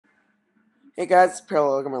Hey guys, it's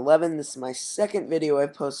Parallelogram 11. This is my second video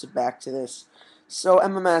I've posted back to this. So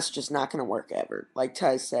MMS just not going to work ever. Like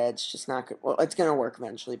Ty said, it's just not going to, well, it's going to work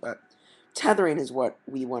eventually, but tethering is what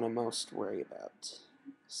we want to most worry about.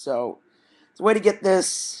 So, the way to get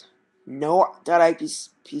this, no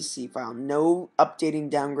 .ipc file, no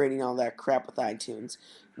updating, downgrading, all that crap with iTunes,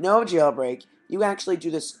 no jailbreak. You actually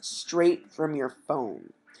do this straight from your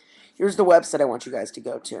phone. Here's the website I want you guys to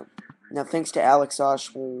go to. Now, thanks to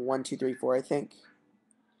AlexOsh1234, I think.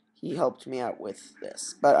 He helped me out with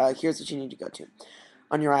this. But here's what you need to go to.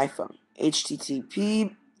 On your iPhone,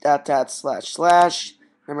 http //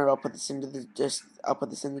 remember, I'll put this into the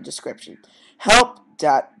description.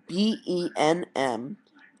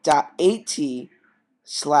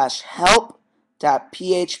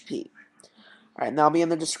 help.benm.at/help.php. Alright, and that'll be in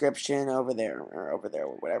the description over there, or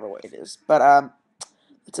whatever way it is. But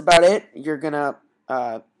that's about it. You're gonna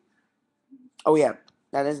oh yeah,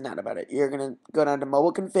 that is not about it. You're gonna go down to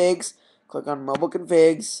mobile configs, click on mobile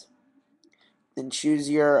configs, then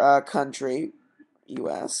choose your country,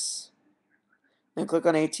 US. Then click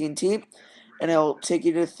on AT&T, and it'll take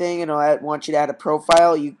you to the thing, and it'll want you to add a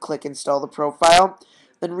profile. You click install the profile,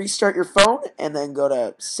 then restart your phone, and then go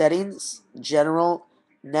to settings, general,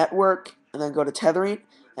 network, and then go to tethering,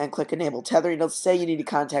 and click enable tethering. It'll say you need to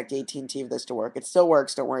contact AT&T for this to work. It still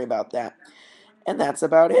works. Don't worry about that. And that's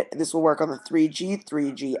about it. This will work on the 3G,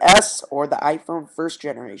 3GS, or the iPhone first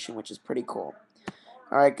generation, which is pretty cool.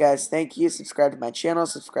 Alright guys, thank you. Subscribe to my channel.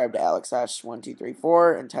 Subscribe to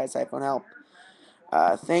AlexAsh1234 and Ty's iPhone Help.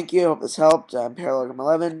 Thank you. Hope this helped. I'm Parallelogram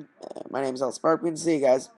 11. My name is Alex Sparkman. See you guys.